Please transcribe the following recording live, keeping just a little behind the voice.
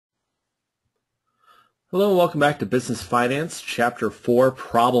Hello and welcome back to Business Finance, Chapter 4,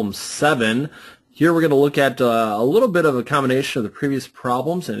 Problem 7. Here we're going to look at a little bit of a combination of the previous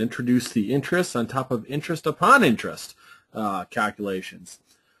problems and introduce the interest on top of interest upon interest calculations.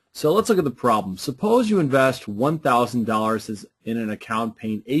 So let's look at the problem. Suppose you invest $1,000 in an account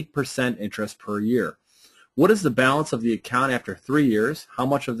paying 8% interest per year. What is the balance of the account after 3 years? How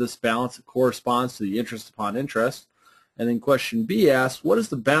much of this balance corresponds to the interest upon interest? And then question B asks, what is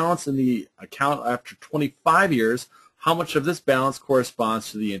the balance in the account after 25 years? How much of this balance corresponds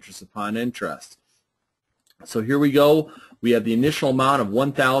to the interest upon interest? So here we go. We have the initial amount of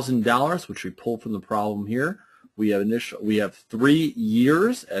 $1,000, which we pulled from the problem here. We have 3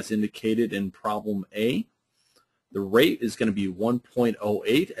 years, as indicated in problem A. The rate is going to be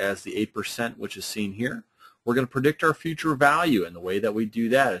 1.08 as the 8%, which is seen here. We're going to predict our future value, and the way that we do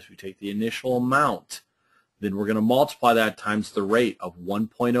that is we take the initial amount. Then we're going to multiply that times the rate of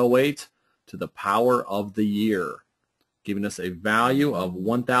 1.08 to the power of the year, giving us a value of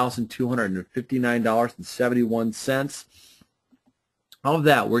 $1,259.71. Of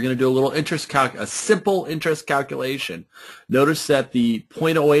that, we're going to do a little a simple interest calculation. Notice that the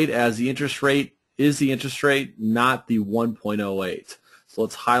 0.08 as the interest rate is the interest rate, not the 1.08. So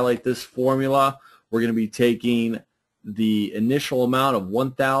let's highlight this formula. We're going to be taking the initial amount of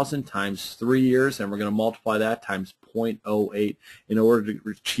 1,000 times 3 years, and we're going to multiply that times 0.08 in order to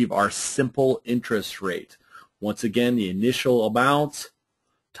achieve our simple interest rate. Once again, the initial amount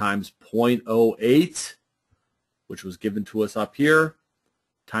times 0.08, which was given to us up here,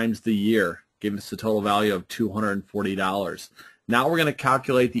 times the year, giving us a total value of $240. Now we're going to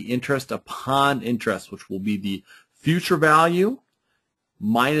calculate the interest upon interest, which will be the future value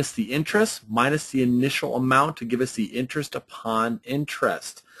minus the interest, minus the initial amount to give us the interest upon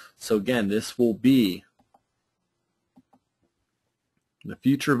interest. So again, this will be the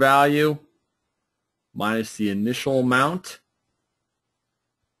future value minus the initial amount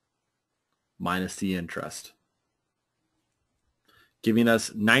minus the interest, giving us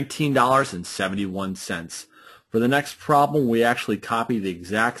 $19.71. For the next problem, we actually copy the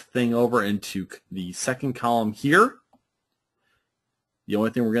exact thing over into the second column here. The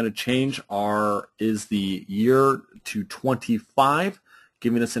only thing we're going to change is the year to 25,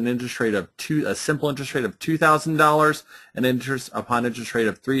 giving us an interest rate of a simple interest rate of $2,000, and interest upon interest rate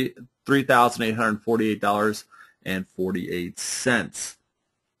of $3,848.48.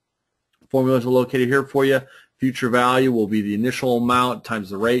 Formulas are located here for you. Future value will be the initial amount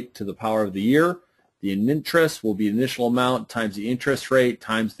times the rate to the power of the year. The interest will be the initial amount times the interest rate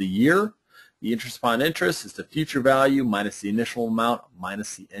times the year. The interest upon interest is the future value minus the initial amount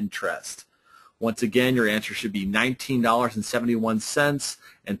minus the interest. Once again, your answer should be $19.71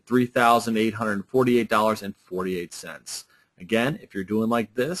 and $3,848.48. Again, if you're doing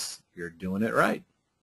like this, you're doing it right.